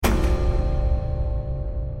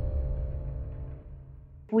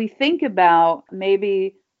we think about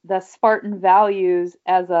maybe the Spartan values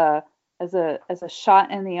as a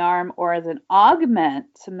shot in the arm or as an augment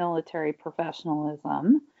to military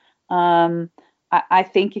professionalism, I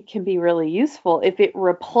think it can be really useful. If it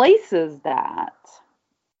replaces that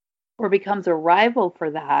or becomes a rival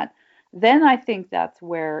for that, then I think that's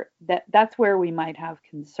where we might have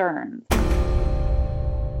concerns.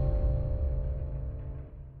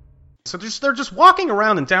 So they're just walking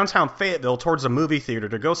around in downtown Fayetteville towards a movie theater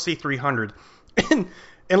to go see 300, and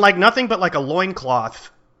like nothing but like a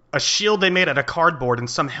loincloth, a shield they made out of cardboard, and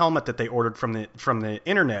some helmet that they ordered from the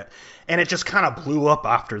internet, and it just kind of blew up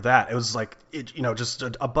after that. It was like just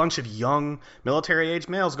a bunch of young military-age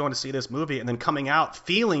males going to see this movie and then coming out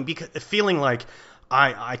feeling like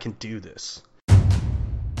I can do this.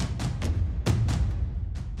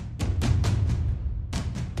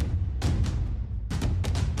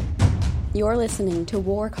 You're listening to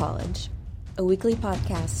War College, a weekly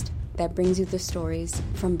podcast that brings you the stories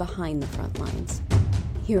from behind the front lines.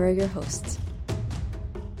 Here are your hosts.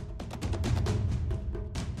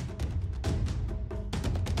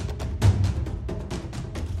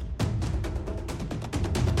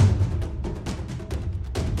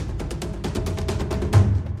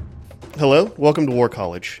 Hello, welcome to War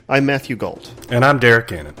College. I'm Matthew Galt. And I'm Derek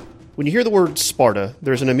Gannon. When you hear the word Sparta,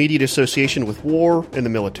 there's an immediate association with war and the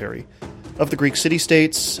military. Of the Greek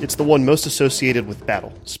city-states, it's the one most associated with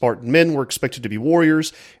battle. Spartan men were expected to be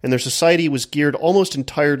warriors, and their society was geared almost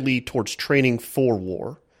entirely towards training for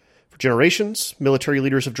war. For generations, military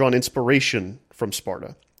leaders have drawn inspiration from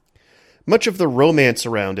Sparta. Much of the romance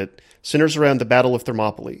around it centers around the Battle of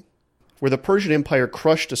Thermopylae, where the Persian Empire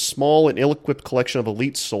crushed a small and ill-equipped collection of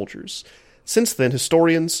elite soldiers. Since then,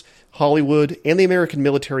 historians, Hollywood, and the American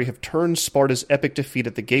military have turned Sparta's epic defeat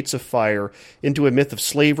at the Gates of Fire into a myth of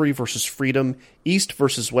slavery versus freedom, East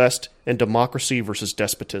versus West, and democracy versus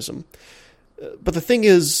despotism. But the thing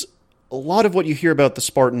is, a lot of what you hear about the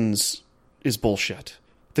Spartans is bullshit.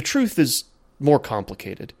 The truth is more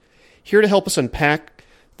complicated. Here to help us unpack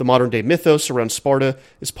the modern-day mythos around Sparta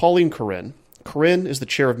is Pauline Koren. Koren is the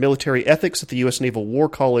chair of military ethics at the U.S. Naval War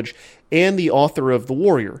College and the author of The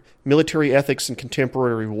Warrior, Military Ethics in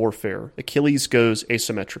Contemporary Warfare. Achilles Goes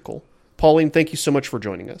Asymmetrical. Pauline, thank you so much for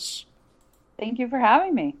joining us. Thank you for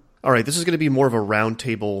having me. All right, this is going to be more of a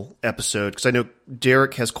roundtable episode because I know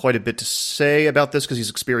Derek has quite a bit to say about this because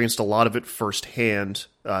he's experienced a lot of it firsthand,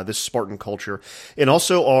 this Spartan culture. And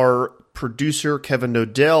also our producer, Kevin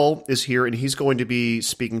Nodell, is here, and he's going to be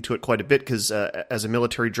speaking to it quite a bit because as a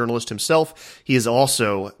military journalist himself, he has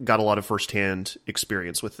also got a lot of firsthand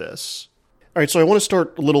experience with this. All right, so I want to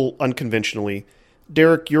start a little unconventionally.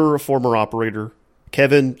 Derek, you're a former operator.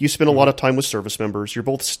 Kevin, you spent a lot of time with service members. You're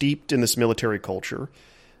both steeped in this military culture.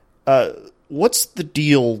 What's the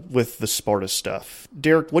deal with the Sparta stuff?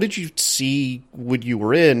 Derek, what did you see when you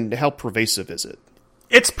were in? How pervasive is it?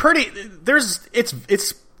 It's pretty,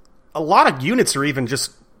 it's a lot of units are even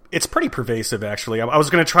just, it's pretty pervasive actually. I was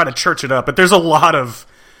going to try to church it up, but there's a lot of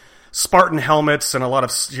Spartan helmets and a lot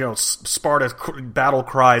of, Sparta battle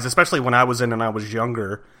cries, especially when I was in and I was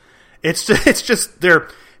younger. It's just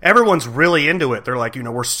everyone's really into it. They're like,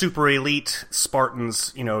 we're super elite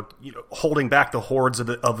Spartans, holding back the hordes of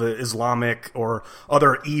the Islamic or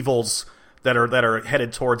other evils that are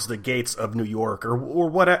headed towards the gates of New York or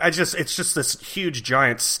what. It's just this huge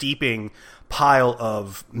giant steeping pile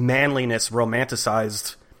of manliness,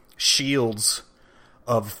 romanticized shields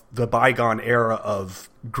of the bygone era of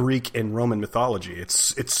Greek and Roman mythology.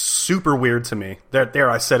 It's super weird to me. There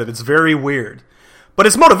I said it. It's very weird. But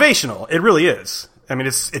it's motivational. It really is. I mean,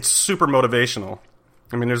 it's super motivational.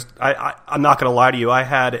 I mean, I'm not going to lie to you. I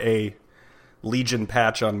had a Legion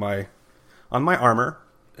patch on my armor,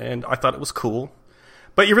 and I thought it was cool.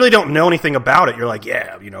 But you really don't know anything about it. You're like,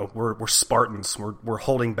 yeah, we're Spartans. We're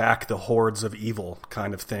holding back the hordes of evil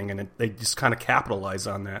kind of thing, and they just kind of capitalize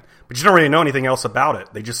on that. But you don't really know anything else about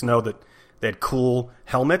it. They just know that they had cool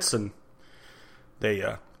helmets, and they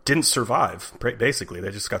didn't survive. Basically,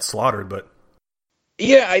 they just got slaughtered. But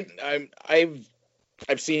yeah,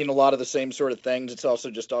 I've seen a lot of the same sort of things. It's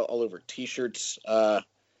also just all over T-shirts.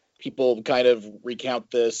 People kind of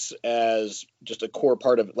recount this as just a core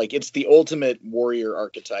part of, like, it's the ultimate warrior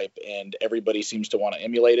archetype, and everybody seems to want to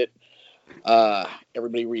emulate it.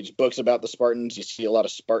 Everybody reads books about the Spartans. You see a lot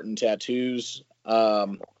of Spartan tattoos.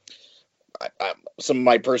 Some of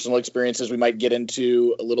my personal experiences we might get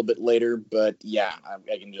into a little bit later, but yeah,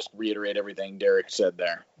 I can just reiterate everything Derek said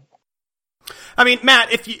there. I mean, Matt,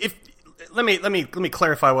 let me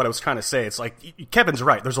clarify what I was trying to say. It's like Kevin's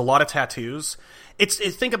right. There's a lot of tattoos.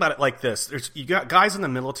 Think about it like this. You got guys in the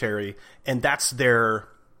military, and that's their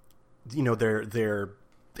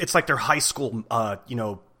it's like their high school,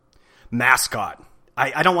 mascot.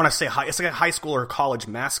 I don't want to say high. It's like a high school or college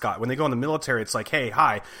mascot. When they go in the military, it's like, hey,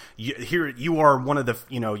 hi, you are one of the,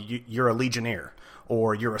 you're a legionnaire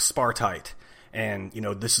or you're a Spartite. And,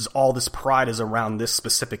 this is all this pride is around this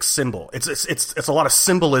specific symbol. It's a lot of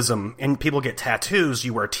symbolism, and people get tattoos.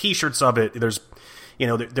 You wear t-shirts of it. There's,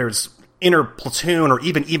 there's inter platoon or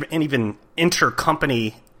even inter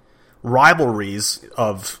company rivalries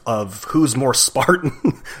of who's more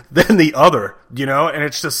Spartan than the other, and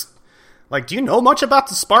it's just like, do you know much about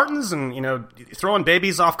the Spartans and, throwing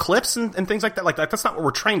babies off cliffs and things like that? Like that's not what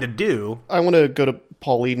we're trained to do. I want to go to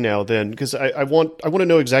Pauline now then, because I want to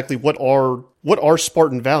know exactly what are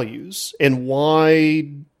Spartan values and why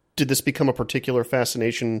did this become a particular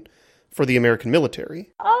fascination for the American military?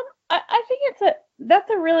 I think that's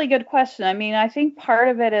a really good question. I mean, I think part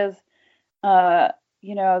of it is,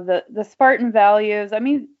 the Spartan values. I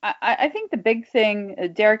mean, I think the big thing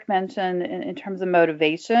Derek mentioned in terms of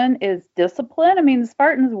motivation is discipline. I mean, the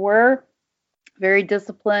Spartans were very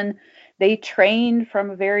disciplined. They trained from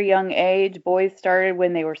a very young age. Boys started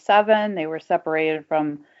when they were 7. They were separated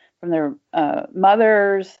from their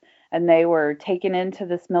mothers, and they were taken into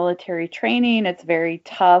this military training. It's very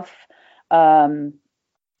tough.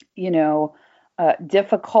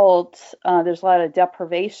 Difficult. There's a lot of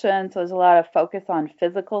deprivation, so there's a lot of focus on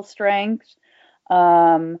physical strength,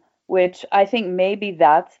 which I think maybe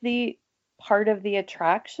that's the part of the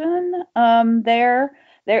attraction there.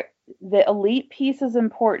 The elite piece is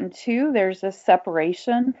important too. There's a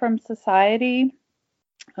separation from society.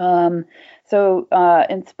 So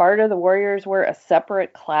in Sparta, the warriors were a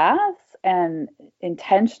separate class and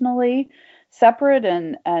intentionally separate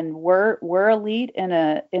and were elite in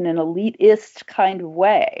an elitist kind of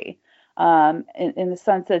way, in the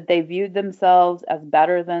sense that they viewed themselves as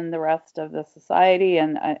better than the rest of the society,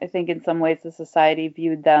 and I think in some ways the society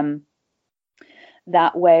viewed them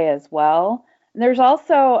that way as well. And there's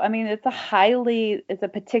also, I mean, it's a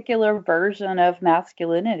particular version of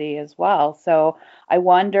masculinity as well. So I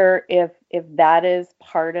wonder if that is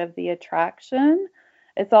part of the attraction.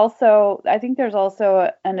 It's also, I think there's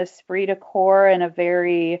also an esprit de corps and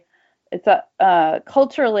it's a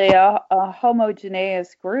culturally a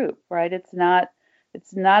homogeneous group, right? It's not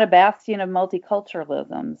a bastion of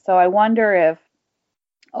multiculturalism. So I wonder if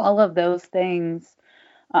all of those things,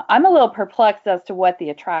 I'm a little perplexed as to what the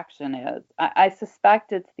attraction is. I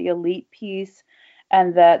suspect it's the elite piece,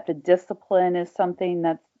 and that the discipline is something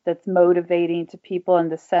that's motivating to people in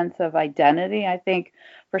the sense of identity. I think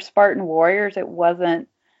for Spartan warriors, it wasn't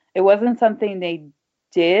something they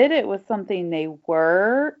did. It was something they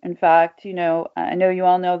were. In fact, I know you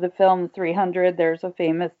all know the film 300. There's a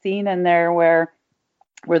famous scene in there where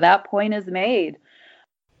that point is made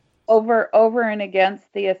over and against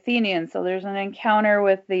the Athenians. So there's an encounter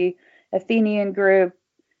with the Athenian group,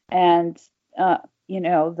 and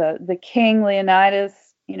the king Leonidas,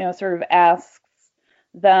 sort of asks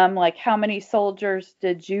them, like, how many soldiers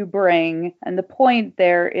did you bring? And the point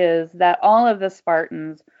there is that all of the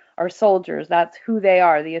Spartans are soldiers. That's who they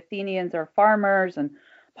are. The Athenians are farmers and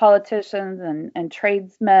politicians and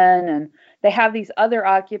tradesmen, and they have these other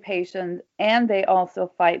occupations, and they also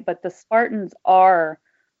fight, but the Spartans are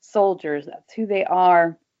soldiers. That's who they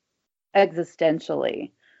are existentially.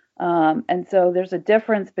 And so there's a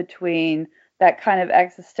difference between that kind of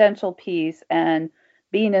existential piece and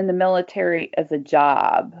being in the military as a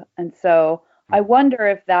job. And so I wonder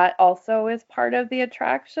if that also is part of the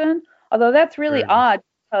attraction, although that's really odd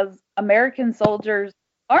because American soldiers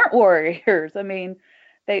aren't warriors. I mean,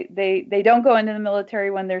 they don't go into the military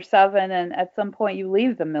when they're 7, and at some point you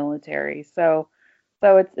leave the military. So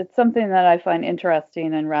it's something that I find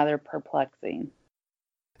interesting and rather perplexing.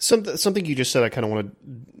 Something you just said I kind of want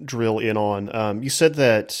to drill in on. You said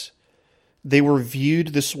that they were viewed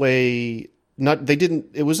this way.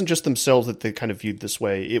 It wasn't just themselves that they kind of viewed this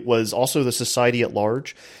way. It was also the society at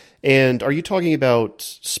large. And are you talking about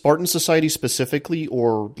Spartan society specifically,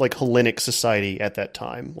 or like Hellenic society at that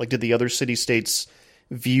time? Like, did the other city-states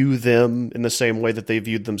view them in the same way that they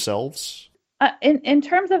viewed themselves? In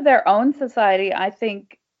terms of their own society, I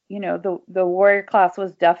think, the warrior class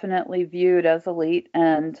was definitely viewed as elite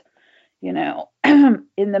and, in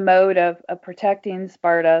the mode of protecting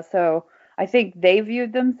Sparta. So I think they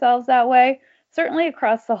viewed themselves that way. Certainly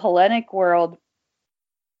across the Hellenic world,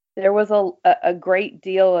 there was a great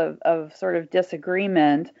deal of sort of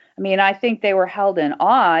disagreement. I mean, I think they were held in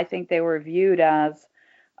awe. I think they were viewed as,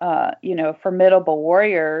 formidable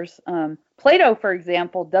warriors. Plato, for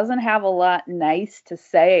example, doesn't have a lot nice to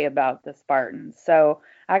say about the Spartans. So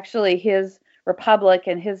actually his Republic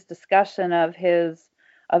and his discussion of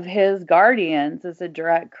of his guardians is a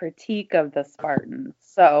direct critique of the Spartans.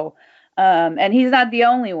 So, and he's not the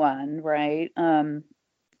only one, right?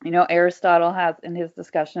 Aristotle has, in his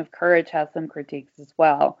discussion of courage, has some critiques as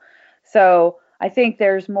well. So I think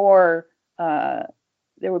there's more, there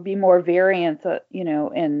would be more variance,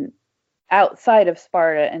 in outside of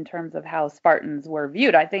Sparta in terms of how Spartans were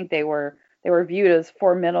viewed. I think they were viewed as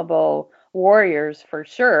formidable warriors for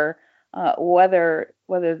sure. Whether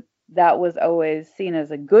that was always seen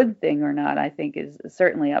as a good thing or not, I think is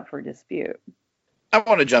certainly up for dispute. I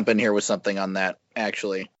want to jump in here with something on that,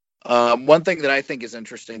 actually. One thing that I think is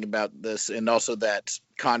interesting about this, and also that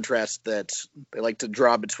contrast that they like to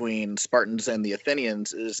draw between Spartans and the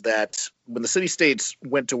Athenians, is that when the city-states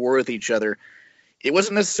went to war with each other, it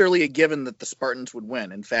wasn't necessarily a given that the Spartans would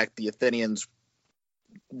win. In fact, the Athenians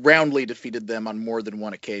roundly defeated them on more than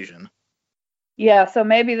one occasion. Yeah, so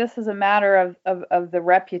maybe this is a matter of the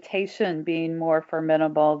reputation being more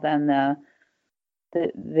formidable than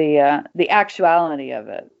the actuality of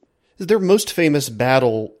it. Their most famous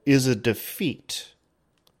battle is a defeat,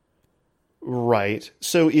 right?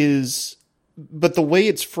 But the way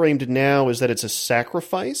it's framed now is that it's a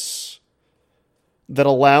sacrifice that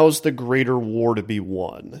allows the greater war to be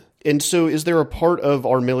won. And so is there a part of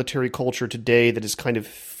our military culture today that is kind of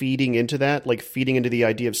feeding into that, like feeding into the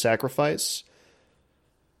idea of sacrifice?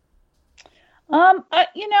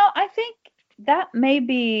 I think that may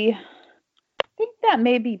be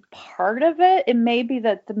part of it. It may be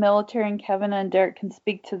that the military, and Kevin and Derek can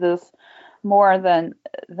speak to this more than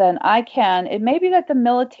I can. It may be that the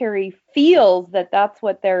military feels that that's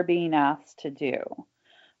what they're being asked to do,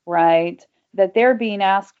 right? That they're being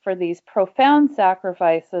asked for these profound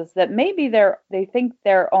sacrifices that maybe they think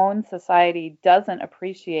their own society doesn't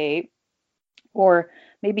appreciate or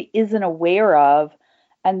maybe isn't aware of,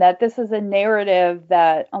 and that this is a narrative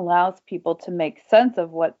that allows people to make sense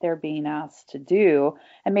of what they're being asked to do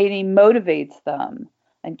and maybe motivates them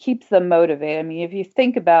and keeps them motivated. I mean, if you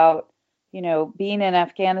think about, being in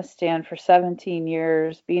Afghanistan for 17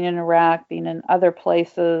 years, being in Iraq, being in other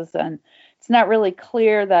places, and it's not really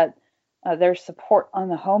clear that there's support on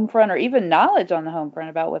the home front or even knowledge on the home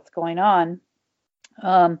front about what's going on.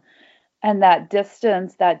 And that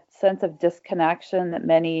distance, that sense of disconnection that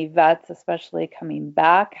many vets, especially coming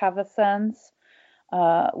back, have a sense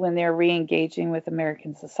when they're re-engaging with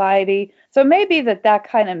American society. So maybe that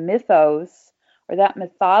kind of mythos or that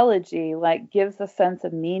mythology gives a sense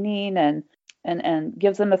of meaning and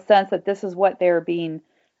gives them a sense that this is what they're being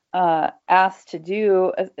asked to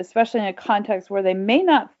do, especially in a context where they may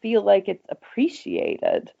not feel like it's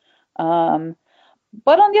appreciated.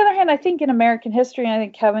 But on the other hand, I think in American history, and I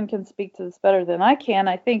think Kevin can speak to this better than I can,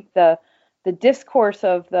 I think the discourse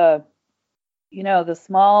of the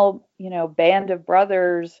small, band of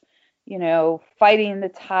brothers, fighting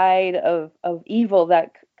the tide of evil,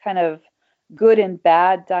 that kind of good and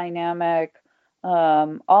bad dynamic,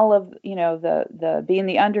 all of, the being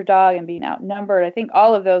the underdog and being outnumbered. I think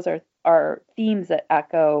all of those are themes that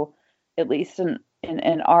echo, at least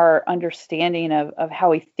in our understanding of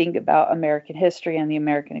how we think about American history and the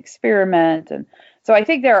American experiment. And so I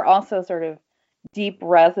think there are also sort of deep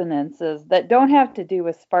resonances that don't have to do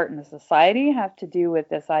with Spartan society, have to do with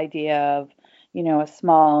this idea of, a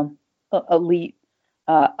small elite,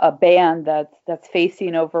 a band that's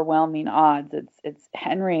facing overwhelming odds. It's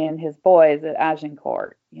Henry and his boys at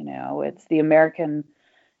Agincourt, it's the American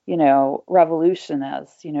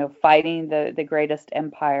revolutionists, fighting the greatest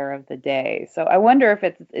empire of the day. So I wonder if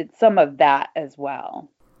it's some of that as well.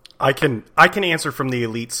 I can answer from the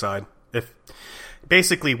elite side. If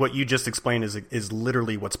basically what you just explained is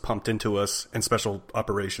literally what's pumped into us in special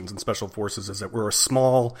operations and special forces, is that we're a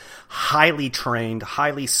small, highly trained,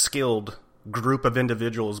 highly skilled group of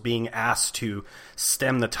individuals being asked to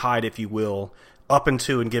stem the tide, if you will, up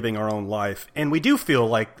into and giving our own life. And we do feel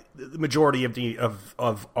like the majority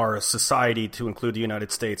of our society, to include the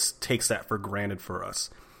United States, takes that for granted for us.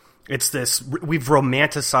 It's this, we've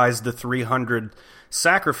romanticized the 300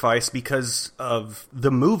 sacrifice because of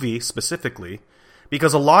the movie specifically,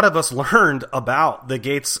 because a lot of us learned about the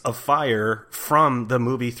gates of fire from the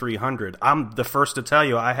movie 300. I'm the first to tell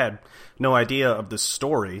you, I had no idea of this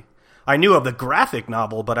story. I knew of the graphic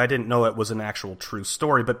novel, but I didn't know it was an actual true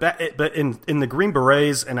story. But in the Green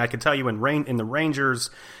Berets, and I can tell you in the Rangers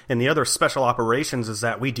and the other special operations, is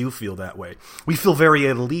that we do feel that way. We feel very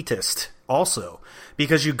elitist also,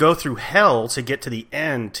 because you go through hell to get to the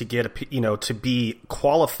end, to get to be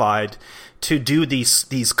qualified to do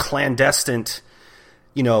these clandestine,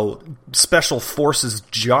 special forces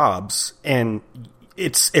jobs. And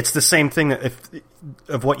it's the same thing that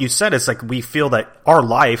of what you said is like we feel that our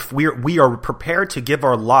life, we are prepared to give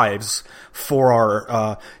our lives for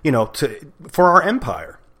our for our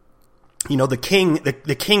empire. You know, the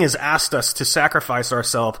king has asked us to sacrifice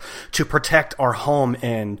ourselves to protect our home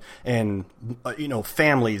and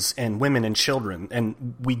families and women and children,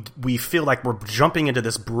 and we feel like we're jumping into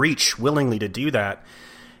this breach willingly to do that,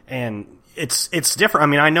 and it's different. I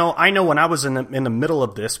mean, I know when I was in the middle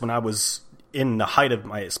of this, when I was in the height of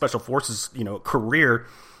my special forces career,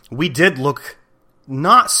 we did look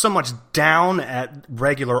not so much down at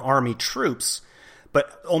regular army troops,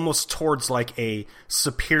 but almost towards like a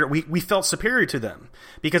superior. We felt superior to them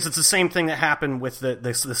because it's the same thing that happened with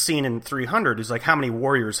the scene in 300. Is like, how many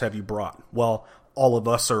warriors have you brought? Well, all of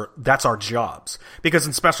us that's our jobs. Because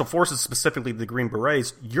in special forces, specifically the Green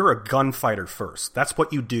Berets, you're a gunfighter first. That's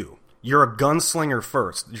what you do. You're a gunslinger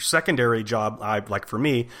first. Your secondary job, like for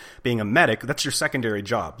me, being a medic, that's your secondary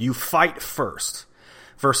job. You fight first.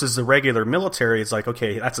 Versus the regular military, it's like,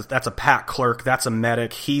 okay, that's a pack clerk, that's a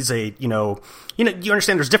medic, he's a, you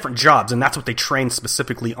understand there's different jobs, and that's what they train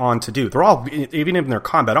specifically on to do. They're all, even in their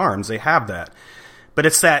combat arms, they have that. But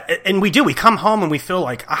it's that, and we come home and we feel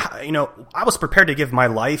like, I was prepared to give my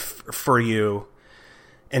life for you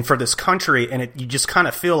and for this country, and you just kind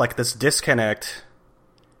of feel like this disconnect.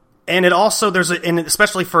 And it also, and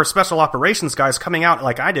especially for special operations guys coming out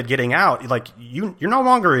like I did, getting out, like, you're no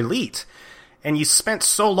longer elite. And you spent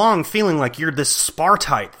so long feeling like you're this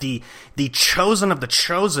Spartite, the chosen of the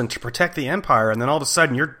chosen to protect the empire, and then all of a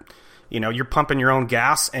sudden you're pumping your own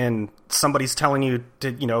gas, and somebody's telling you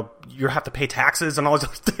to, you have to pay taxes and all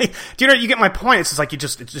this thing. You get my point? It's just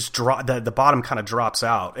like the bottom kind of drops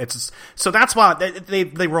out. So that's why they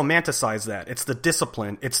romanticize that. It's the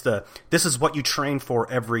discipline. This is what you train for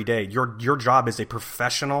every day. Your job is a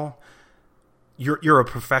professional. You're a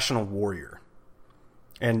professional warrior.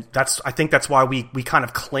 And I think that's why we kind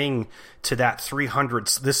of cling to that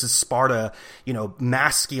 300s. This is Sparta,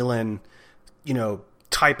 masculine,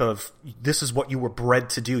 type of, this is what you were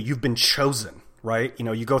bred to do. You've been chosen, right?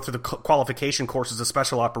 You go through the qualification courses of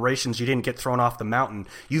special operations. You didn't get thrown off the mountain.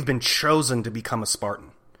 You've been chosen to become a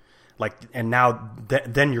Spartan. And now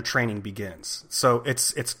then your training begins. So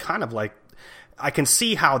it's kind of like, I can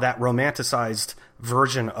see how that romanticized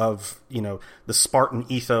version of the Spartan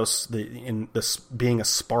ethos, being a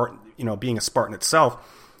Spartan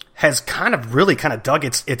itself, has really dug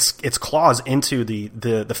its claws into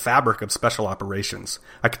the fabric of special operations.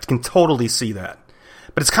 I can totally see that,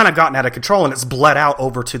 but it's kind of gotten out of control, and it's bled out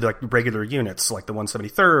over to the regular units like the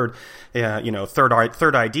 173rd,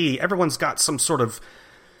 Third ID. Everyone's got some sort of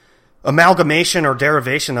amalgamation or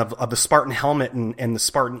derivation of the Spartan helmet and the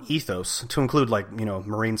Spartan ethos, to include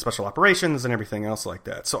Marine special operations and everything else like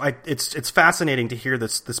that. So it's fascinating to hear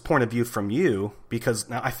this point of view from you, because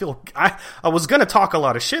now I feel I was going to talk a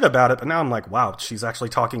lot of shit about it, but now I'm like, wow, she's actually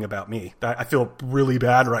talking about me. I feel really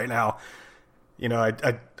bad right now.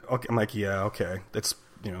 I'm like, yeah, okay, that's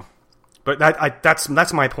but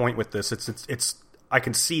that's my point with this. It's I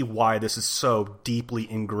can see why this is so deeply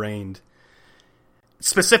ingrained,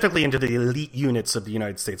 specifically into the elite units of the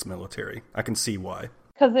United States military. I can see why.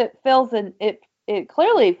 Because it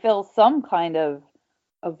clearly fills some kind of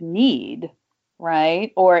need,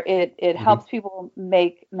 right? Or it helps people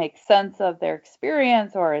make sense of their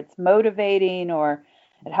experience, or it's motivating, or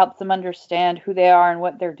it helps them understand who they are and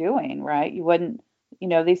what they're doing, right? You wouldn't,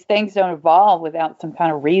 these things don't evolve without some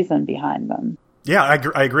kind of reason behind them. Yeah,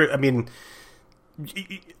 I agree. I mean,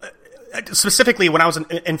 specifically when I was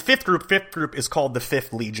in fifth group is called the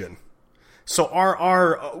 5th Legion. So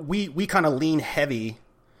we kind of lean heavy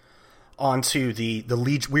onto the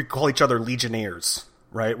legion. We call each other legionnaires,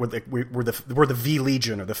 right? We're the V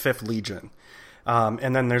Legion or the 5th Legion.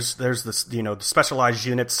 And then there's this, the specialized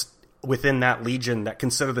units within that legion that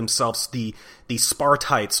consider themselves the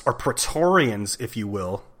Spartites, or Praetorians, if you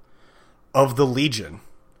will, of the legion.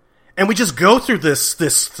 And we just go through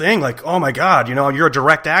this thing like, oh my God, you're a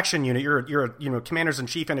direct action unit. You're a commanders in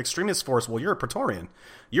chief and extremist force. Well, you're a Praetorian.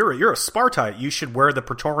 You're a Spartite. You should wear the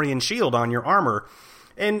Praetorian shield on your armor,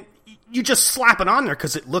 and you just slap it on there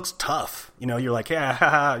because it looks tough. You're like, yeah,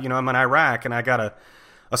 haha, I'm in Iraq and I got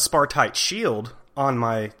a Spartite shield on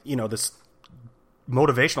my, this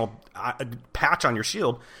motivational patch on your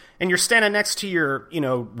shield, and you're standing next to your,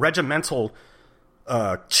 regimental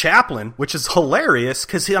chaplain, which is hilarious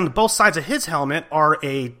because on both sides of his helmet are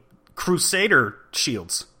a Crusader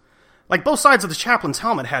shields. Like, both sides of the chaplain's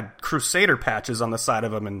helmet had Crusader patches on the side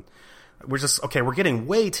of them, and we're just, okay, we're getting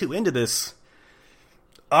way too into this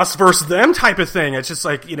us versus them type of thing. It's just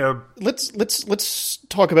like, Let's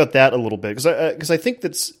talk about that a little bit, because I think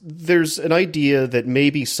there's an idea that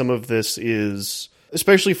maybe some of this is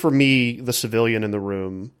especially for me, the civilian in the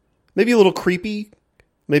room. Maybe a little creepy,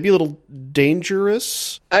 maybe a little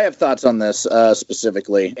dangerous. I have thoughts on this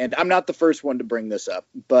specifically, and I'm not the first one to bring this up,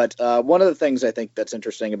 but one of the things I think that's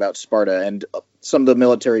interesting about Sparta, and some of the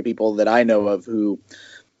military people that I know of who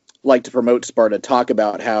like to promote Sparta talk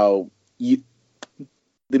about how the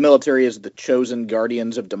military is the chosen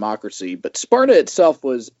guardians of democracy, but Sparta itself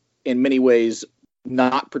was in many ways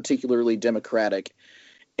not particularly democratic.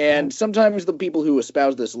 And sometimes the people who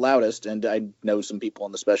espouse this loudest, and I know some people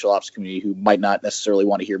in the special ops community who might not necessarily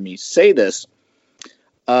want to hear me say this,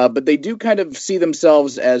 but they do kind of see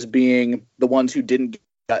themselves as being the ones who didn't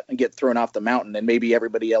get thrown off the mountain, and maybe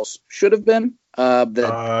everybody else should have been.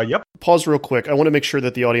 Yep. Pause real quick. I want to make sure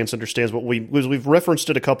that the audience understands what we've referenced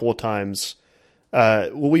it a couple of times.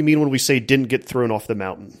 What we mean when we say didn't get thrown off the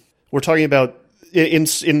mountain. We're talking about in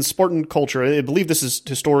Spartan culture. I believe this is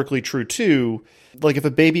historically true too. Like if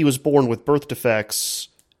a baby was born with birth defects,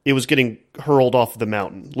 it was getting hurled off the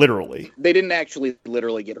mountain, literally. They didn't actually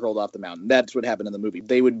literally get hurled off the mountain. That's what happened in the movie.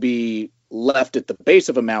 They would be left at the base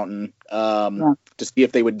of a mountain to see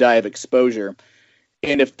if they would die of exposure.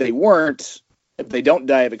 And if they don't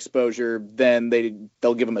die of exposure, then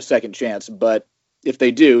they'll give them a second chance. But if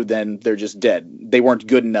they do, then they're just dead. They weren't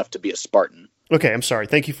good enough to be a Spartan. Okay, I'm sorry.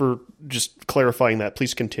 Thank you for just clarifying that.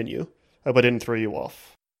 Please continue. I hope I didn't throw you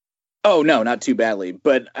off. Oh, no, not too badly.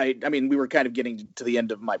 But, I mean, we were kind of getting to the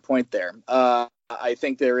end of my point there. I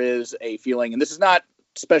think there is a feeling, and this is not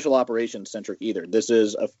special operations centric either. This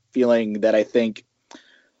is a feeling that I think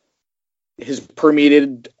has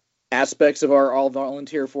permeated aspects of our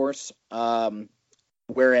all-volunteer force,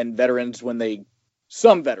 wherein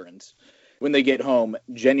some veterans, when they get home,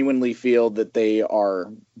 genuinely feel that they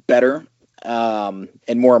are better and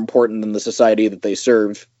more important than the society that they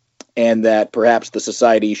serve, and that perhaps the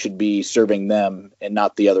society should be serving them and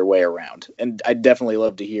not the other way around. And I'd definitely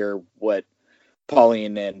love to hear what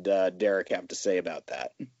Pauline and Derek have to say about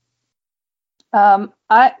that.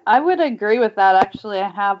 I would agree with that. Actually, I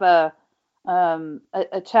have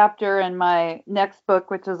a chapter in my next book,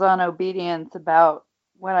 which is on obedience, about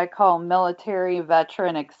what I call military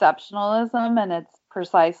veteran exceptionalism, and it's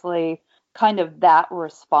precisely kind of that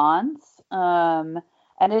response.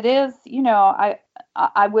 And it is,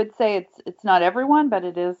 I would say it's not everyone, but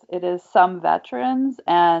it is some veterans,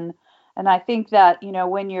 and I think that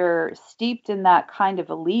when you're steeped in that kind of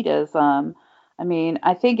elitism, I mean,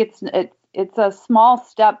 I think it's a small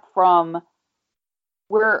step from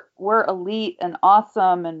we're elite and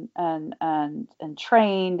awesome and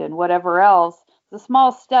trained and whatever else. It's a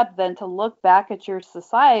small step then to look back at your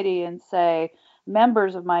society and say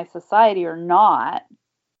members of my society are not,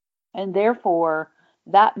 and therefore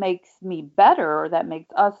that makes me better, or that makes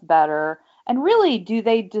us better. And really, do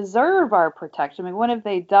they deserve our protection? I mean, what have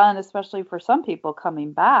they done, especially for some people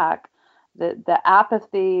coming back? The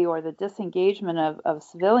apathy or the disengagement of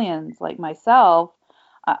civilians like myself,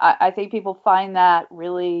 I think people find that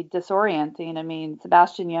really disorienting. I mean,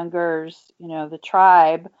 Sebastian Junger's, The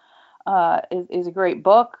Tribe is a great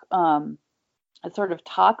book. It sort of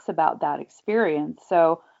talks about that experience.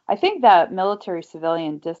 So I think that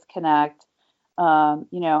military-civilian disconnect,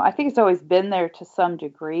 I think it's always been there to some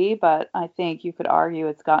degree, but I think you could argue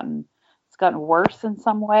it's gotten worse in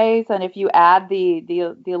some ways. And if you add the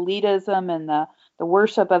elitism and the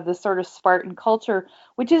worship of this sort of Spartan culture,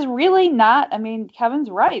 which is really not, I mean, Kevin's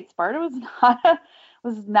right. Sparta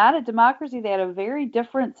was not a democracy. They had a very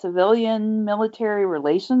different civilian military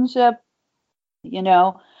relationship,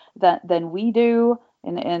 than we do.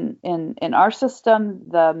 In our system,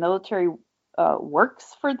 the military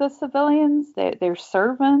works for the civilians. They're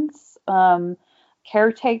servants,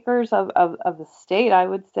 caretakers of the state. I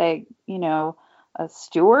would say,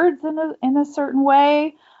 stewards in a certain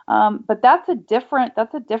way. But that's a different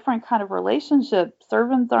kind of relationship.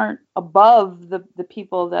 Servants aren't above the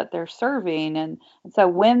people that they're serving, and so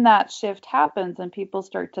when that shift happens and people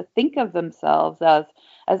start to think of themselves as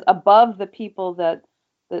above the people that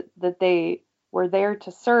they were there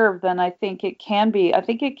to serve, then I think it can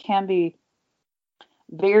be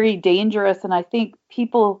very dangerous. And I think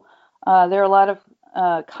people, there are a lot of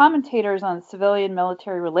commentators on civilian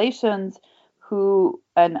military relations who,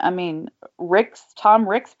 and I mean, Tom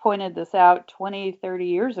Ricks pointed this out 20, 30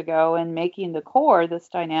 years ago in Making the Core, this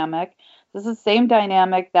dynamic. This is the same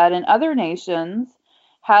dynamic that in other nations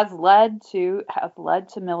has led to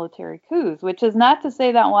military coups, which is not to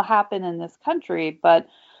say that will happen in this country, but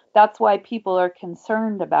that's why people are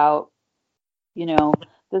concerned about,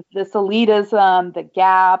 this elitism, the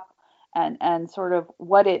gap, and sort of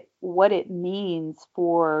what it means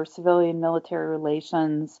for civilian military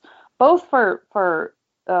relations, both for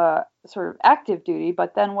sort of active duty,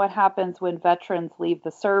 but then what happens when veterans leave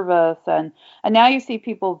the service, and now you see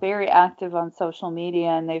people very active on social media,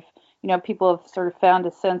 and they've, people have sort of found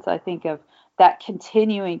a sense, I think, of that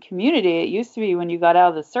continuing community. It used to be when you got out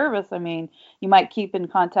of the service, I mean, you might keep in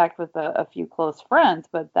contact with a few close friends,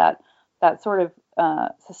 but that sort of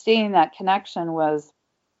sustaining that connection was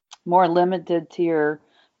more limited to your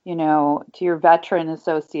veteran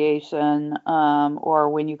association, or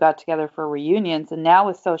when you got together for reunions. And now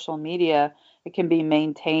with social media, it can be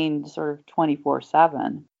maintained sort of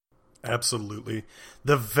 24/7. Absolutely.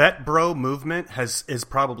 The vet bro movement is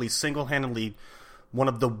probably single-handedly one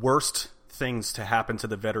of the worst things to happen to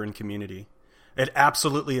the veteran community. It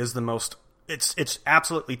absolutely is the most. It's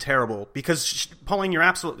absolutely terrible because, Pauline, you're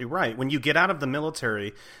absolutely right. When you get out of the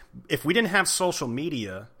military, if we didn't have social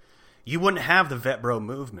media, you wouldn't have the vet bro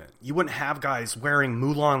movement. You wouldn't have guys wearing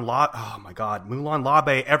Moulin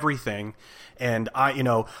Labe everything, and I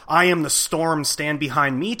am the storm, stand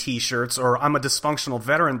behind me t-shirts, or I'm a dysfunctional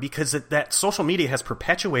veteran, because that social media has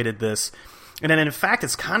perpetuated this. And then, in fact,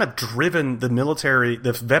 it's kind of driven the military,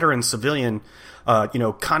 the veteran civilian,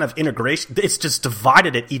 kind of integration. It's just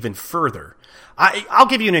divided it even further. I'll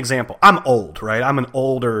give you an example. I'm old, right? I'm an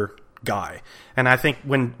older guy. And I think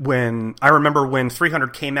when I remember when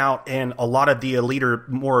 300 came out, and a lot of the elite or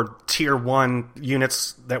more tier 1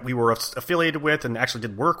 units that we were affiliated with and actually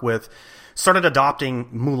did work with started adopting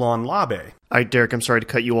Moulin Labe. All right, Derek, I'm sorry to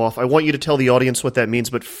cut you off. I want you to tell the audience what that means,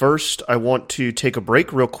 but first I want to take a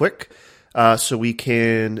break real quick so we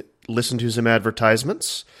can listen to some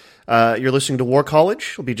advertisements. You're listening to War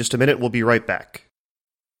College. It'll be just a minute. We'll be right back.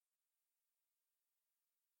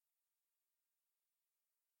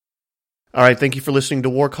 All right, thank you for listening to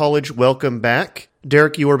War College. Welcome back.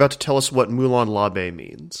 Derek, you were about to tell us what Moulin Labe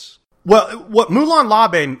means. Well, what Moulin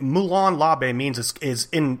Labe means is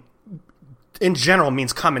in general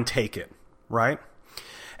means come and take it, right?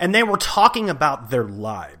 And they were talking about their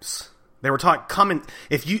lives. They were talking,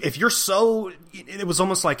 if you're so, it was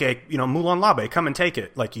almost like a, Moulin Labe, come and take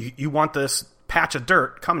it. Like, you want this patch of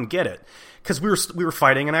dirt, come and get it. Because we were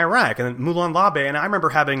fighting in Iraq, and Moulin Labe, and I remember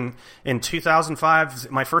having, in 2005,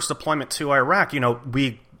 my first deployment to Iraq, a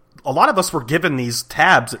lot of us were given these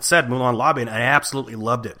tabs that said Moulin Labe, and I absolutely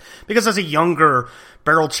loved it. Because as a younger,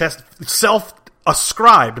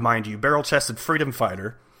 self-ascribed, mind you, barrel-chested freedom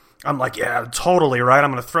fighter, I'm like, yeah, totally, right? I'm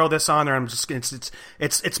going to throw this on there.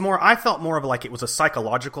 It's more, I felt more of like it was a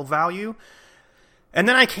psychological value. And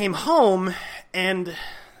then I came home, and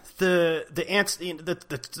the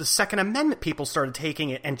Second Amendment people started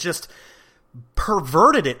taking it and just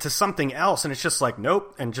perverted it to something else, and it's just like,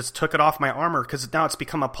 nope, and just took it off my armor, because now it's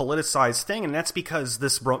become a politicized thing. And that's because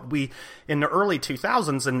we in the early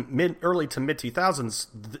 2000s and early to mid 2000s,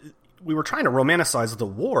 we were trying to romanticize the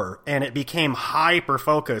war, and it became hyper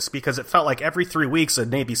focused because it felt like every 3 weeks a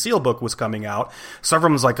Navy SEAL book was coming out. So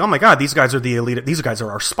everyone was like, oh my god, these guys are the elite, these guys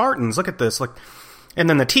are our Spartans, look at this, like. And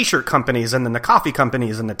then the t-shirt companies, and then the coffee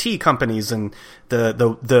companies, and the tea companies, and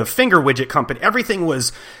the finger widget company, everything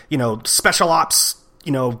was, special ops,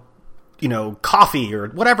 coffee or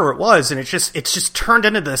whatever it was, and it's just turned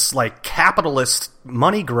into this like capitalist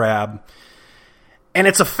money grab, and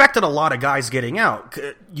it's affected a lot of guys getting out.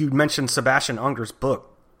 You mentioned Sebastian Unger's book.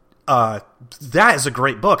 That is a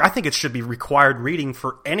great book. I think it should be required reading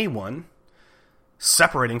for anyone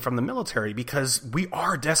separating from the military, because we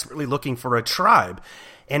are desperately looking for a tribe.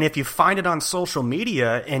 And if you find it on social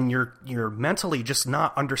media and you're mentally just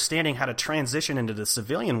not understanding how to transition into the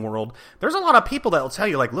civilian world, there's a lot of people that will tell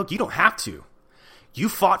you, like, look, you don't have to. You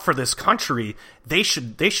fought for this country. They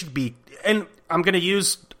should be, and I'm going to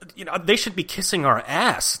use, they should be kissing our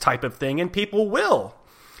ass type of thing, and people will.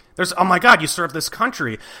 There's, oh my god, you served this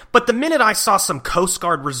country. But the minute I saw some Coast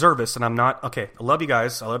Guard reservists, and I'm not, okay, I love you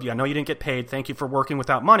guys, I love you, I know you didn't get paid, thank you for working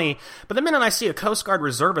without money, but the minute I see a Coast Guard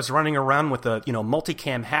reservist running around with a,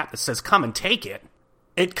 multicam hat that says, come and take it,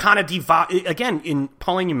 it kind of again,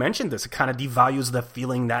 Pauline, you mentioned this, it kind of devalues the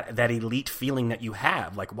feeling, that elite feeling that you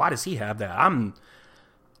have. Like, why does he have that? I'm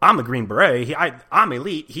a Green Beret. I'm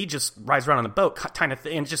elite. He just rides around on a boat, kind of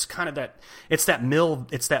thing. And just kind of that. It's that mill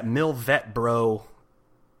vet bro,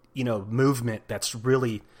 movement that's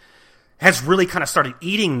has really kind of started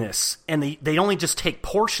eating this, and they only just take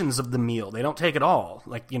portions of the meal. They don't take it all.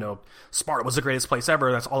 Like, Sparta was the greatest place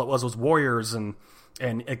ever. That's all it was warriors and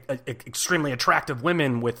extremely attractive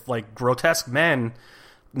women with like grotesque men.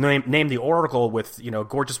 Name the Oracle with,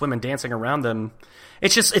 gorgeous women dancing around them.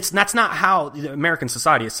 That's not how the American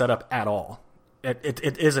society is set up at all.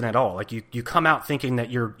 It isn't at all. Like, you come out thinking that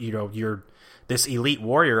you're this elite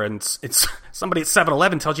warrior, and it's somebody at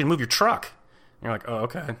 7-Eleven tells you to move your truck. And you're like, oh,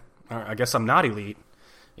 okay. All right, I guess I'm not elite.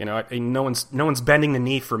 No one's bending the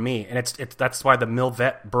knee for me, and that's why the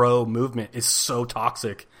Milvet Bro movement is so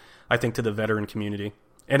toxic, I think, to the veteran community.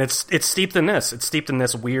 And it's steeped in this. It's steeped in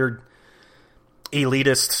this weird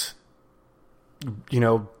elitist,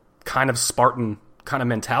 kind of Spartan kind of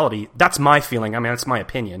mentality. That's my feeling. I mean, that's my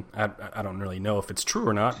opinion. I don't really know if it's true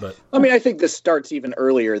or not, but I mean, I think this starts even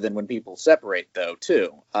earlier than when people separate, though,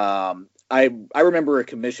 too. I remember a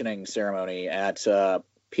commissioning ceremony at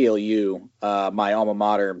PLU, my alma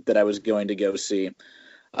mater, that I was going to go see,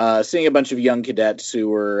 seeing a bunch of young cadets who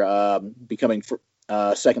were becoming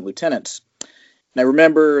second lieutenants. And I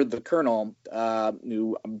remember the colonel,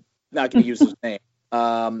 who I'm not going to use his name.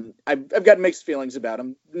 I've got mixed feelings about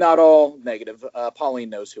him. Not all negative. Pauline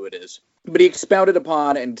knows who it is. But he expounded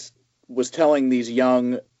upon and was telling these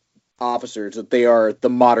young officers that they are the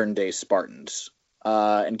modern day Spartans,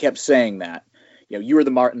 and kept saying that. You are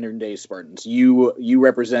the modern day Spartans. You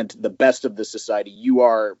represent the best of the society. You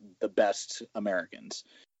are the best Americans.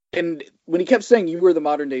 And when he kept saying you were the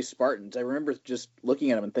modern day Spartans, I remember just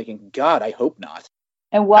looking at him and thinking, God, I hope not.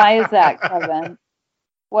 And why is that, Kevin?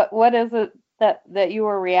 What is it that you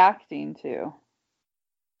were reacting to?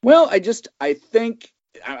 Well, I think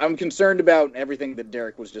I'm concerned about everything that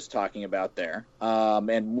Derek was just talking about there,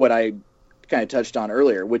 and what I kind of touched on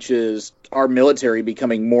earlier, which is our military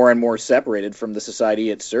becoming more and more separated from the society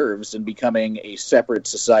it serves and becoming a separate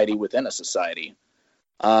society within a society.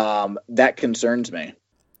 That concerns me.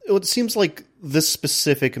 It seems like this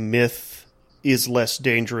specific myth is less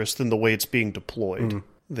dangerous than the way it's being deployed.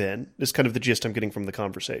 Then is kind of the gist I'm getting from the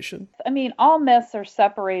conversation. I mean, all myths are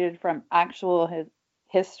separated from actual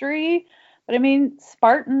history, but I mean,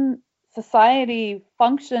 Spartan society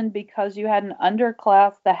functioned because you had an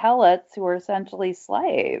underclass, the helots, who were essentially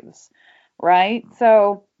slaves, right?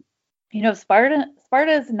 So, Sparta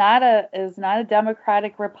is not a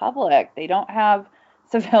democratic republic. They don't have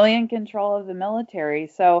civilian control of the military.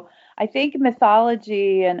 So I think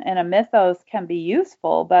mythology and a mythos can be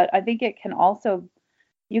useful, but I think it can also,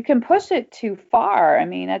 you can push it too far. I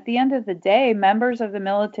mean, at the end of the day, members of the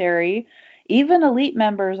military, even elite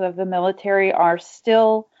members of the military, are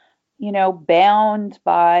still, bound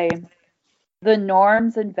by the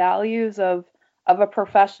norms and values of a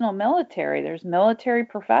professional military. There's military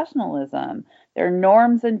professionalism. There are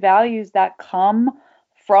norms and values that come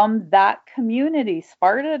from that community.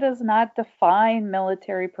 Sparta does not define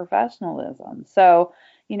military professionalism. So,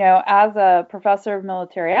 as a professor of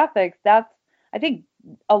military ethics, that's, I think,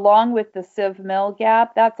 along with the civ-mil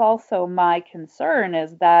gap, that's also my concern,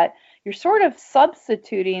 is that you're sort of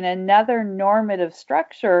substituting another normative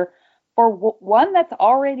structure for one that's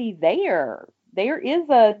already there. There is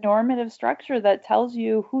a normative structure that tells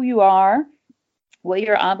you who you are, what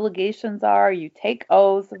your obligations are. You take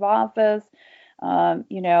oaths of office.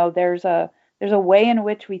 There's a way in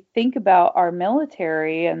which we think about our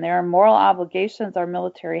military, and there are moral obligations our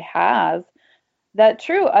military has that,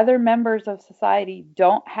 true, other members of society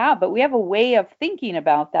don't have, but we have a way of thinking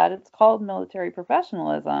about that. It's called military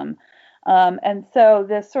professionalism. And so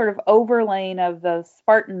this sort of overlaying of the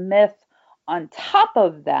Spartan myth on top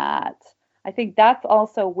of that, I think that's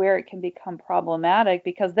also where it can become problematic,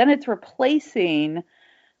 because then it's replacing,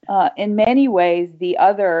 in many ways, the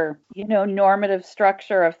other, normative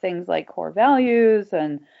structure of things like core values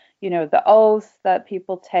and, the oaths that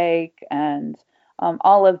people take, and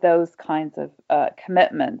all of those kinds of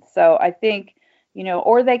commitments. So I think,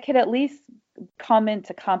 or they could at least come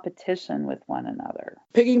into competition with one another.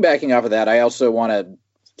 Piggybacking off of that, I also want to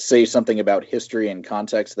say something about history and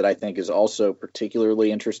context that I think is also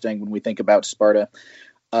particularly interesting when we think about Sparta.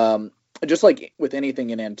 Just like with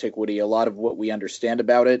anything in antiquity, a lot of what we understand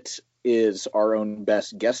about it is our own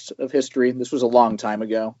best guess of history. This was a long time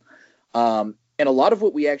ago. And a lot of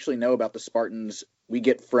what we actually know about the Spartans, we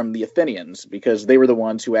get from the Athenians, because they were the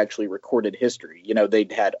ones who actually recorded history.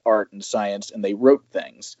 They'd had art and science, and they wrote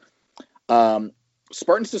things.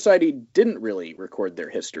 Spartan society didn't really record their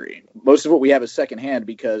history. Most of what we have is secondhand,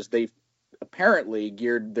 because they apparently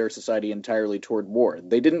geared their society entirely toward war.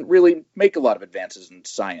 They didn't really make a lot of advances in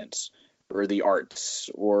science or the arts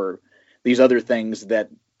or these other things that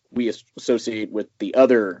we associate with the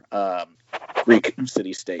other Greek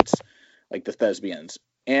city-states, like the Thespians.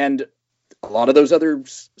 And a lot of those other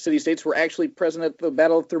city-states were actually present at the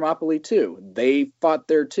Battle of Thermopylae, too. They fought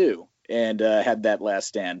there, too, and had that last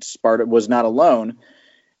stand. Sparta was not alone.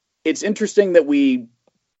 It's interesting that we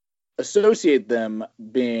associate them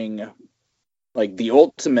being like the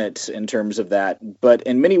ultimate in terms of that, but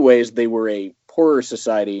in many ways they were a poorer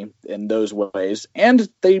society in those ways, and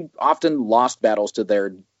they often lost battles to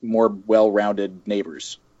their more well-rounded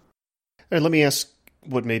neighbors. All right, let me ask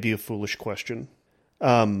what may be a foolish question.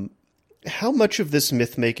 How much of this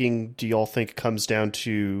myth making do y'all think comes down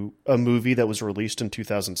to a movie that was released in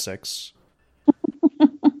 2006?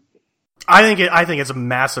 I think it's a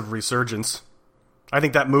massive resurgence. I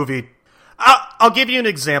think that movie. I'll give you an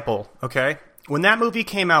example. Okay, when that movie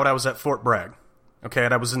came out, I was at Fort Bragg. Okay,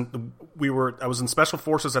 and I was in Special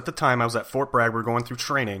Forces at the time. I was at Fort Bragg. We were going through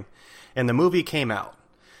training, and the movie came out,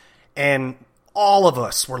 and all of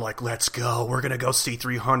us were like, let's go. We're going to go see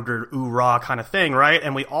 300, oorah, kind of thing, right?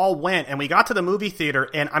 And we all went, and we got to the movie theater,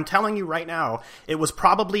 and I'm telling you right now, it was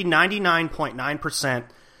probably 99.9%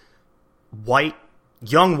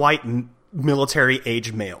 young white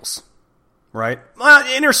military-age males, right?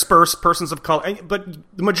 Interspersed persons of color, but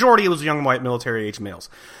the majority was young white military-age males.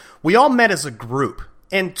 We all met as a group,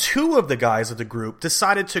 and two of the guys of the group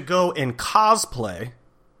decided to go and cosplay,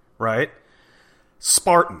 right?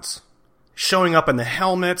 Spartans. Showing up in the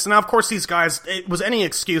helmets. And now, of course, these guys, it was any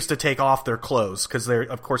excuse to take off their clothes because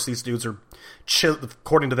of course, these dudes are,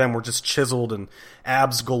 according to them, were just chiseled and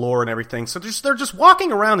abs galore and everything. So they're just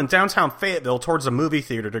walking around in downtown Fayetteville towards a movie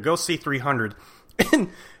theater to go see 300 and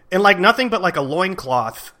like nothing but like a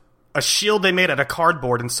loincloth, a shield they made out of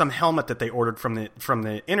cardboard, and some helmet that they ordered from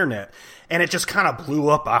the internet. And it just kind of blew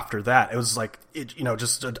up after that. It was like,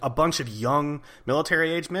 just a bunch of young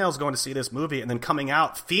military-age males going to see this movie and then coming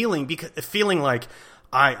out feeling like,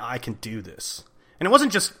 I can do this. And it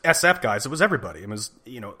wasn't just SF guys, it was everybody. It was,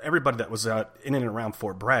 everybody that was in and around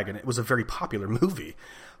Fort Bragg, and it was a very popular movie.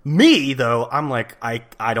 Me, though, I'm like,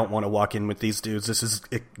 I don't want to walk in with these dudes. This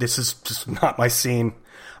is just not my scene.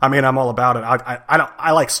 I mean, I'm all about it.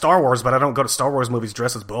 I like Star Wars, but I don't go to Star Wars movies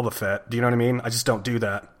dressed as Boba Fett. Do you know what I mean? I just don't do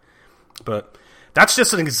that. But that's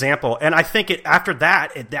just an example. And I think after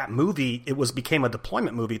that movie, became a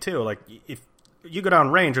deployment movie too. Like if you go down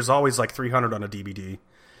range, there's always like 300 on a DVD,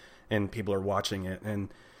 and people are watching it. And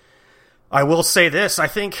I will say this: I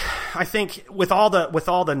think with all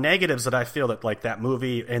the negatives that I feel that like that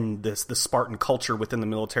movie and the Spartan culture within the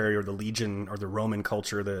military or the Legion or the Roman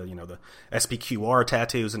culture, the SPQR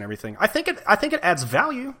tattoos and everything, I think it adds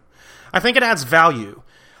value. I think it adds value.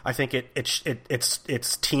 I think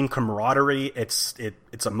it's team camaraderie. It's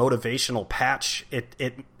a motivational patch.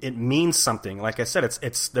 It means something. Like I said,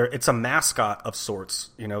 it's a mascot of sorts.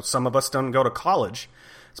 Some of us don't go to college,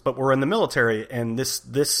 but we're in the military, and this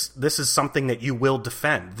is something that you will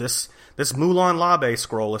defend. This Mulan Labe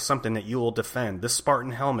scroll is something that you will defend. This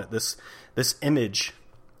Spartan helmet, this image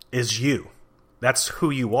is you. That's who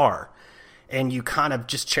you are, and you kind of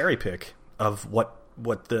just cherry pick of what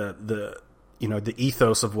the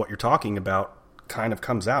ethos of what you're talking about kind of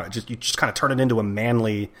comes out. You just kind of turn it into a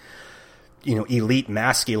manly, elite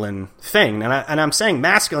masculine thing. And I'm saying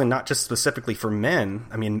masculine not just specifically for men.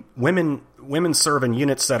 I mean, women serve in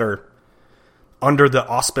units that are under the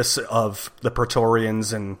auspice of the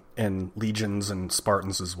Praetorians and legions and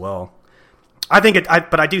Spartans as well.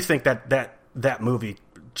 But I do think that movie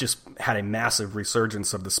just had a massive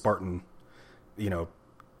resurgence of the Spartan,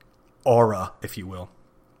 aura, if you will.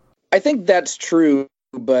 I think that's true,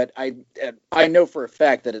 but I know for a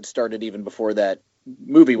fact that it started even before that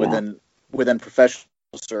movie within professional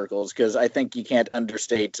circles, because I think you can't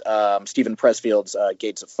understate Stephen Pressfield's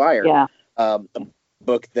Gates of Fire, a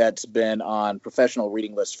book that's been on professional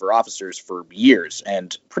reading lists for officers for years,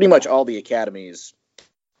 and pretty much all the academies,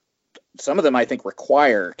 some of them I think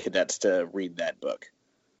require cadets to read that book.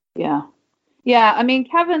 Yeah. I mean,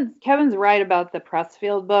 Kevin's right about the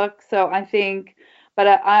Pressfield book, so I think. But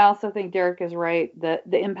I also think Derek is right. The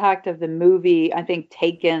impact of the movie, I think,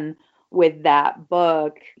 taken with that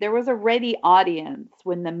book, there was a ready audience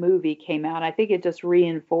when the movie came out. I think it just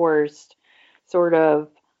reinforced sort of,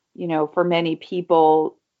 for many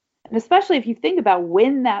people, and especially if you think about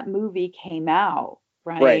when that movie came out,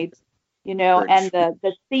 right? And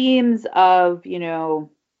the themes of,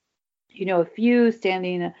 a few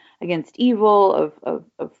standing against evil, of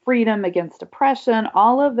freedom against oppression,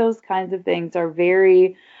 all of those kinds of things are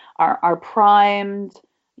primed.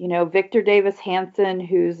 Victor Davis Hanson,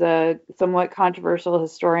 who's a somewhat controversial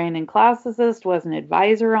historian and classicist, was an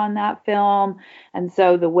advisor on that film. And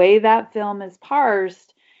so the way that film is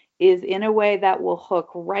parsed is in a way that will hook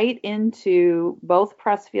right into both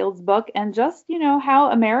Pressfield's book and just,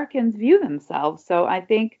 how Americans view themselves. So I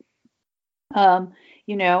think, and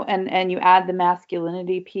you add the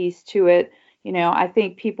masculinity piece to it, I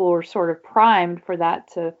think people were sort of primed for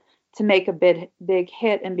that to make a big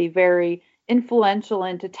hit and be very influential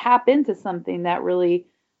and to tap into something that really,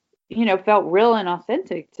 felt real and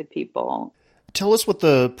authentic to people. Tell us what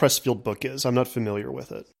the Pressfield book is. I'm not familiar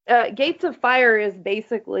with it. Gates of Fire is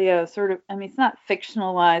basically a sort of, it's not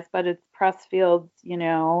fictionalized, but it's Pressfield's,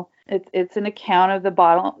 it's an account of the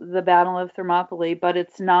Battle of Thermopylae, but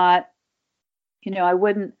it's not, I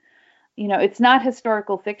wouldn't, it's not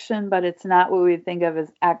historical fiction, but it's not what we would think of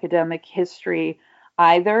as academic history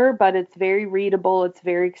either, but it's very readable, it's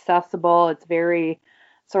very accessible, it's very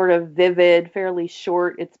sort of vivid, fairly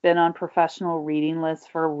short. It's been on professional reading lists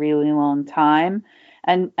for a really long time.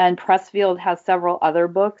 And Pressfield has several other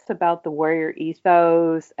books about the warrior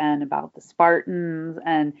ethos and about the Spartans,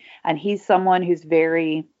 and he's someone who's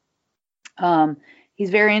very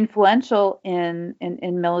influential in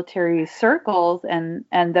military circles,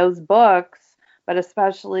 and those books, but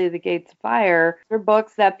especially The Gates of Fire, are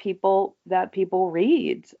books that people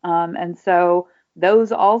read, and so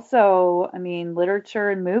those also, literature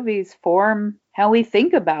and movies form how we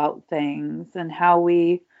think about things and how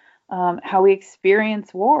we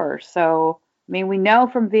experience war. So, we know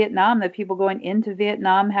from Vietnam that people going into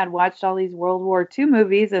Vietnam had watched all these World War II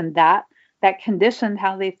movies, and that conditioned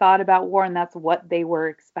how they thought about war, and that's what they were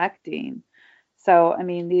expecting. So,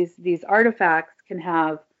 these artifacts can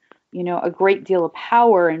have, a great deal of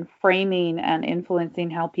power in framing and influencing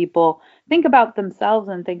how people think about themselves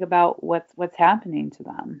and think about what's happening to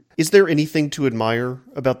them. Is there anything to admire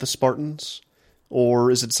about the Spartans, or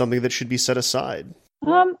is it something that should be set aside?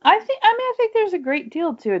 I think there's a great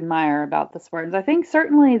deal to admire about the Spartans. I think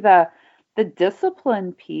certainly the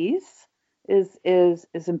discipline piece is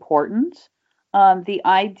important. The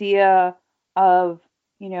idea of,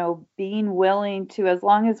 being willing to, as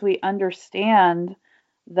long as we understand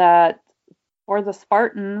that for the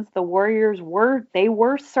Spartans, the warriors were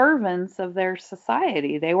servants of their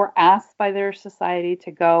society. They were asked by their society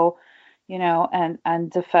to go,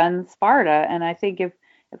 and defend Sparta. And I think if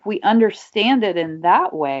we understand it in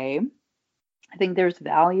that way, I think there's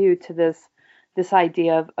value to this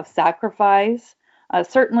idea of sacrifice.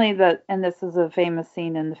 Certainly and this is a famous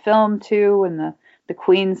scene in the film too, when the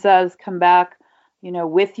queen says, "Come back,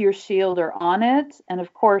 with your shield or on it." And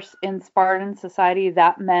of course, in Spartan society,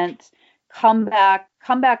 that meant come back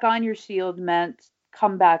on your shield meant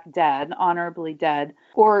come back dead, honorably dead,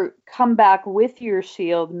 or come back with your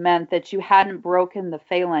shield meant that you hadn't broken the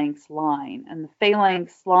phalanx line. And the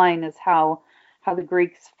phalanx line is how the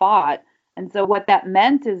Greeks fought. And so what that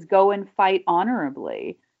meant is go and fight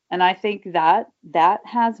honorably. And I think that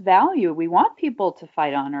has value. We want people to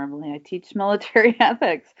fight honorably. I teach military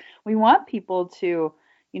ethics. We want people to,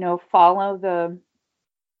 follow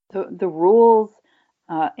the rules,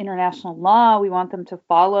 international law. We want them to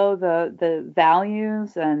follow the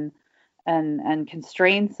values and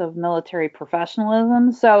constraints of military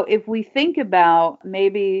professionalism. So if we think about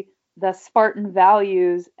maybe the Spartan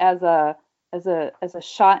values as a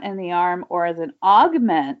shot in the arm or as an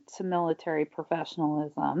augment to military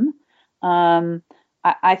professionalism,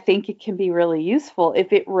 I think it can be really useful.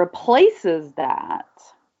 If it replaces that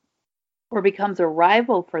or becomes a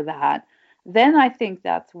rival for that, then I think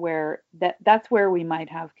that's where we might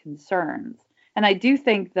have concerns. And I do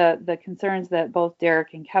think the concerns that both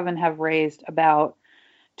Derek and Kevin have raised about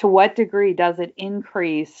to what degree does it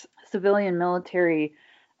increase civilian military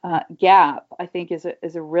gap, I think is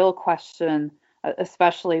a real question,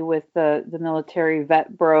 especially with the military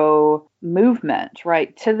vet bro movement,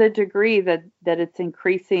 right? To the degree that it's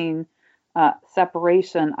increasing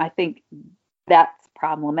separation, I think that's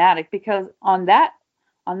problematic, because on that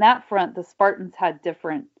front, the Spartans had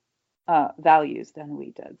different values than we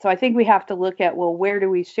did. So I think we have to look at, well, where do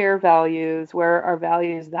we share values? Where are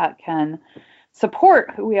values that can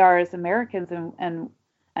support who we are as Americans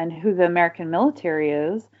and who the American military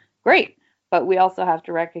is? Great. But we also have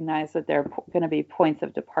to recognize that there are going to be points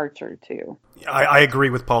of departure too. I agree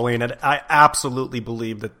with Pauline, and I absolutely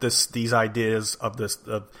believe that these ideas of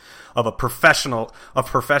a professional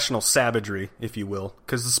savagery, if you will,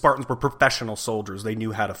 because the Spartans were professional soldiers. They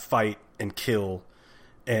knew how to fight and kill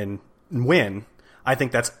and win. I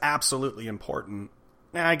think that's absolutely important.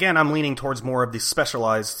 Now, again, I'm leaning towards more of the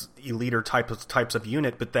specialized elite types of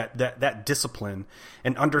unit, but that discipline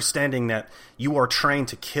and understanding that you are trained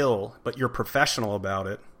to kill, but you're professional about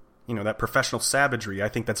it, that professional savagery, I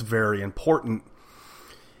think that's very important.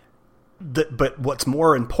 But what's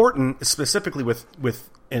more important, specifically with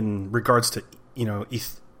in regards to in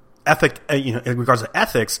regards to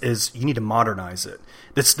ethics, is you need to modernize it.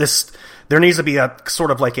 There needs to be a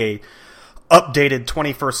sort of like a updated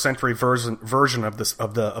 21st century version of this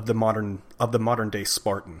of the modern day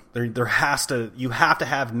Spartan. You have to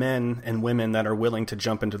have men and women that are willing to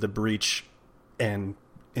jump into the breach and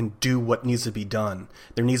do what needs to be done.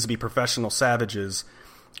 There needs to be professional savages,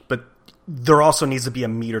 but there also needs to be a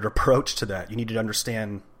metered approach to that. You need to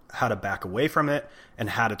understand how to back away from it and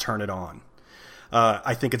how to turn it on.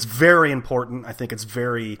 I think it's very important. I think the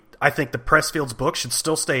Pressfield's book should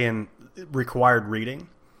still stay in required reading.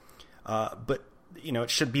 But, it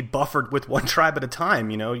should be buffered with one tribe at a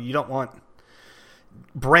time. You don't want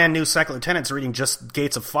brand new second lieutenants reading just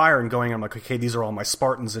Gates of Fire and going, I'm like, okay, these are all my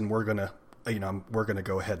Spartans and we're going to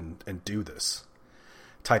go ahead and do this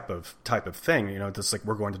type of thing. Just like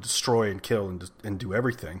we're going to destroy and kill and do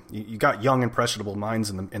everything. You got young, impressionable minds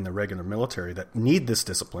in the regular military that need this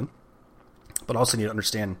discipline, but also need to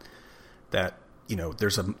understand that,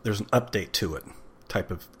 there's an update to it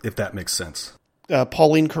if that makes sense.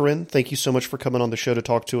 Pauline Corinne, thank you so much for coming on the show to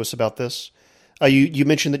talk to us about this. You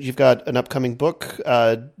mentioned that you've got an upcoming book.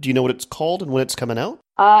 Do you know what it's called and when it's coming out?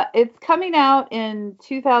 It's coming out in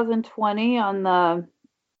 2020 on the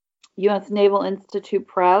U.S. Naval Institute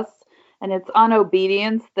Press, and it's on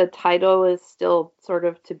obedience. The title is still sort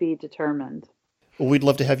of to be determined. Well, we'd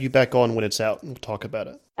love to have you back on when it's out and we'll talk about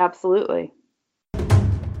it. Absolutely.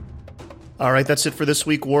 All right, that's it for this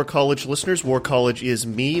week, War College listeners. War College is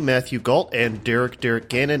me, Matthew Galt, and Derek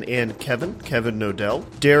Gannon, and Kevin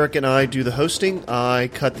Nodell. Derek and I do the hosting. I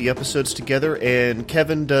cut the episodes together, and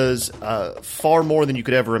Kevin does far more than you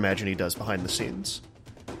could ever imagine he does behind the scenes.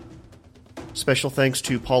 Special thanks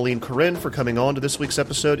to Pauline Corinne for coming on to this week's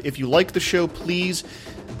episode. If you like the show, please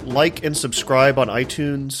like and subscribe on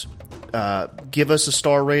iTunes. Give us a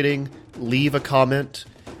star rating. Leave a comment.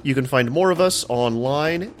 You can find more of us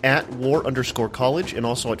online at war_college and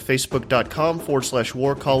also at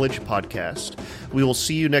facebook.com/War College Podcast. We will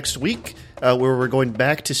see you next week where we're going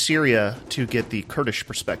back to Syria to get the Kurdish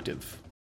perspective.